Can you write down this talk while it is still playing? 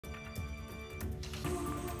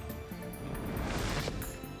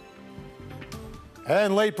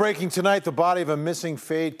And late breaking tonight, the body of a missing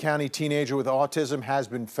Fayette County teenager with autism has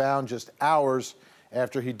been found just hours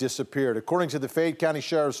after he disappeared. According to the Fayette County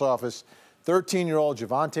Sheriff's Office, 13-year-old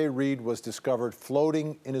Javante Reed was discovered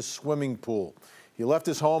floating in a swimming pool. He left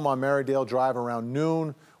his home on Marydale Drive around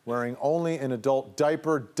noon, wearing only an adult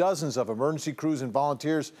diaper. Dozens of emergency crews and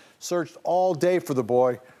volunteers searched all day for the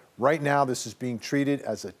boy. Right now, this is being treated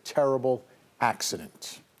as a terrible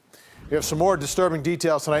accident. We have some more disturbing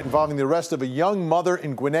details tonight involving the arrest of a young mother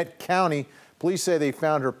in Gwinnett County. Police say they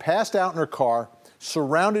found her passed out in her car,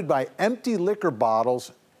 surrounded by empty liquor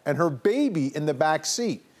bottles, and her baby in the back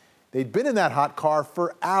seat. They'd been in that hot car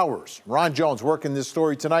for hours. Ron Jones working this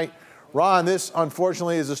story tonight. Ron, this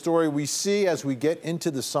unfortunately is a story we see as we get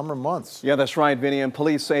into the summer months. Yeah, that's right, Vinny. And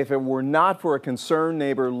police say if it were not for a concerned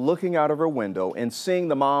neighbor looking out of her window and seeing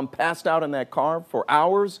the mom passed out in that car for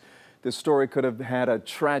hours, this story could have had a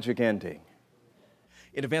tragic ending.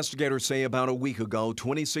 Investigators say about a week ago,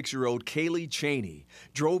 26-year-old Kaylee Cheney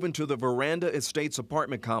drove into the Veranda Estates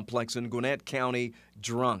apartment complex in Gwinnett County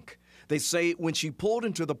drunk. They say when she pulled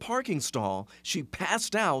into the parking stall, she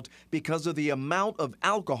passed out because of the amount of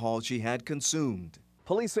alcohol she had consumed.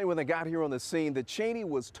 Police say when they got here on the scene that Cheney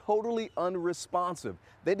was totally unresponsive.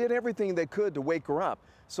 They did everything they could to wake her up,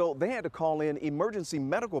 so they had to call in emergency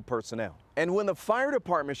medical personnel. And when the fire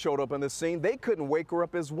department showed up on the scene, they couldn't wake her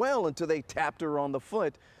up as well until they tapped her on the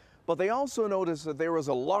foot. But they also noticed that there was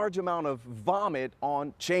a large amount of vomit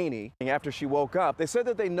on Cheney. After she woke up, they said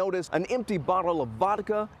that they noticed an empty bottle of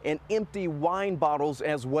vodka and empty wine bottles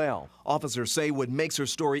as well. Officers say what makes her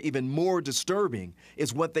story even more disturbing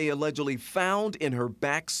is what they allegedly found in her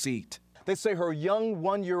back seat. They say her young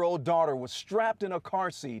one-year-old daughter was strapped in a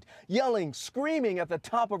car seat, yelling, screaming at the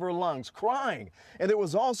top of her lungs, crying. And there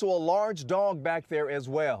was also a large dog back there as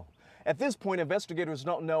well. At this point, investigators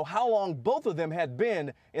don't know how long both of them had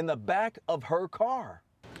been in the back of her car.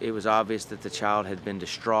 It was obvious that the child had been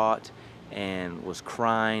distraught and was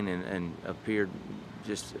crying and appeared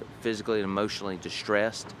just physically and emotionally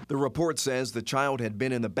distressed. The report says the child had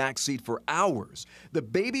been in the back seat for hours. The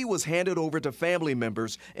baby was handed over to family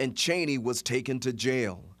members and Cheney was taken to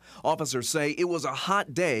jail. Officers say it was a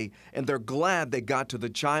hot day and they're glad they got to the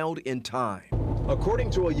child in time. According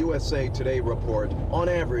to a USA Today report, on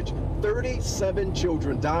average, 37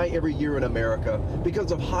 children die every year in America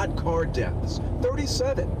because of hot car deaths.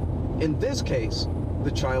 37. In this case,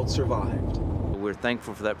 the child survived. We're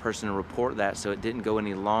thankful for that person to report that so it didn't go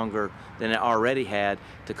any longer than it already had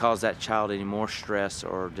to cause that child any more stress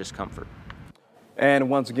or discomfort. And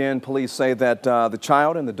once again, police say that the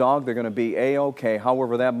child and the dog, they're going to be A-OK.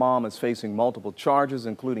 However, that mom is facing multiple charges,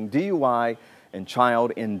 including DUI and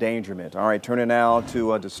child endangerment. All right, turning now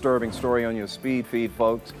to a disturbing story on your speed feed,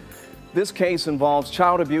 folks. This case involves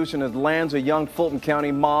child abuse and it lands a young Fulton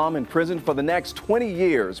County mom in prison for the next 20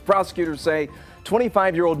 years. Prosecutors say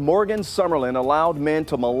 25-year-old Morgan Summerlin allowed men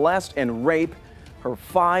to molest and rape her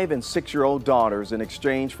 5- and 6-year-old daughters in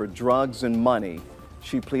exchange for drugs and money.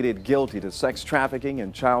 She pleaded guilty to sex trafficking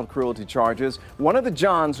and child cruelty charges. One of the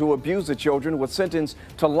Johns who abused the children was sentenced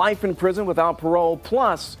to life in prison without parole,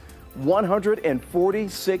 plus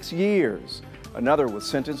 146 years. Another was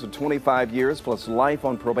sentenced to 25 years plus life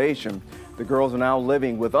on probation. The girls are now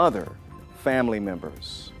living with other family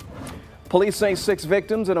members. Police say 6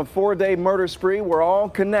 victims in a 4-day murder spree were all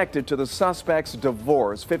connected to the suspect's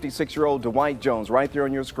divorce. 56-year-old Dwight Jones, right there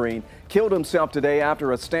on your screen, killed himself today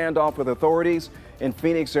after a standoff with authorities in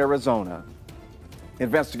Phoenix, Arizona.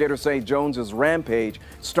 Investigators say Jones's rampage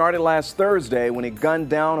started last Thursday when he gunned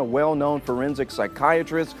down a well-known forensic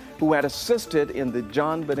psychiatrist who had assisted in the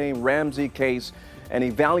JonBenet Ramsey case and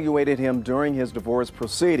evaluated him during his divorce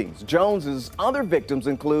proceedings. Jones's other victims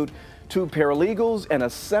include 2 paralegals and a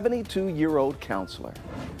 72-year-old counselor.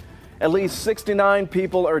 At least 69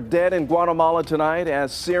 people are dead in Guatemala tonight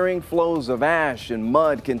as searing flows of ash and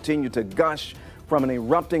mud continue to gush from an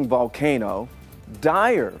erupting volcano.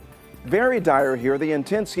 Dire. Very dire here. The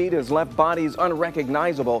intense heat has left bodies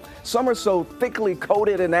unrecognizable. Some are so thickly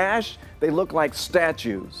coated in ash, they look like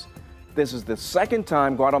statues. This is the second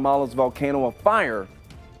time Guatemala's volcano of fire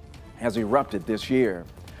has erupted this year.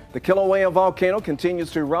 The Kilauea volcano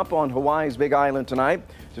continues to erupt on Hawaii's Big Island tonight,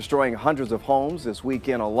 destroying hundreds of homes this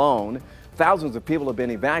weekend alone. Thousands of people have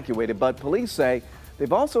been evacuated, but police say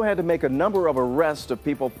they've also had to make a number of arrests of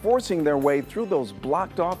people forcing their way through those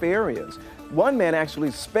blocked off areas. One man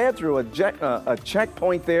actually sped through a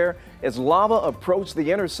checkpoint there as lava approached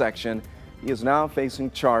the intersection. He is now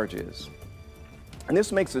facing charges. And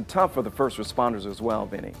this makes it tough for the first responders as well,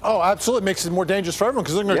 Vinny. Oh, absolutely. It makes it more dangerous for everyone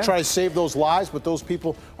because they're going to try to save those lives, but those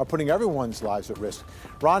people are putting everyone's lives at risk.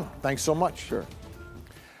 Ron, thanks so much. Sure.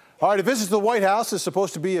 All right, a visit to the White House is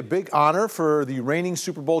supposed to be a big honor for the reigning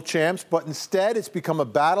Super Bowl champs, but instead it's become a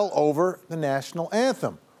battle over the national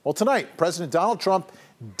anthem. Well, tonight, President Donald Trump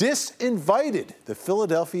disinvited the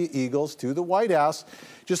Philadelphia Eagles to the White House.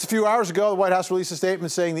 Just a few hours ago, the White House released a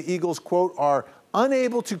statement saying the Eagles, quote, are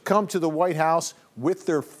unable to come to the White House with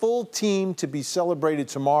their full team to be celebrated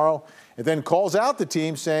tomorrow. It then calls out the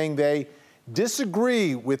team, saying they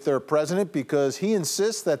disagree with their president because he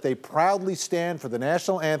insists that they proudly stand for the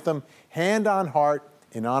national anthem, hand on heart,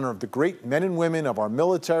 in honor of the great men and women of our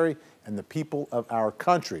military and the people of our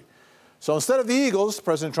country. So instead of the Eagles,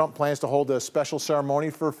 President Trump plans to hold a special ceremony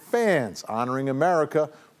for fans honoring America,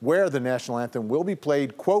 where the national anthem will be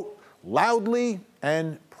played, quote, loudly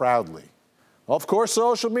and proudly. Well, of course,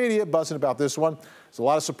 social media buzzing about this one. There's a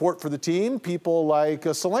lot of support for the team. People like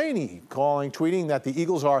Selene tweeting that the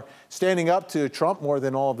Eagles are standing up to Trump more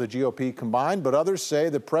than all of the GOP combined, but others say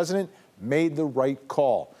the president made the right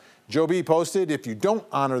call. Joe B posted, if you don't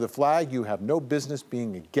honor the flag, you have no business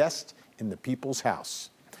being a guest in the people's house.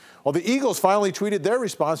 Well, the Eagles finally tweeted their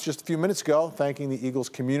response just a few minutes ago, thanking the Eagles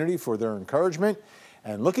community for their encouragement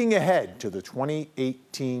and looking ahead to the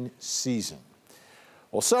 2018 season.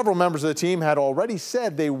 Well, several members of the team had already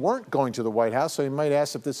said they weren't going to the White House, so you might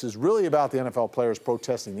ask if this is really about the NFL players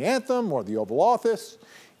protesting the anthem or the Oval Office.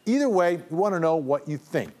 Either way, we want to know what you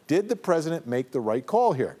think. Did the president make the right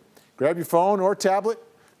call here? Grab your phone or tablet,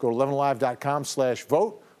 go to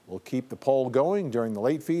 11live.com/vote. We'll keep the poll going during the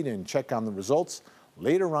late feed and check on the results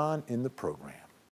later on in the program.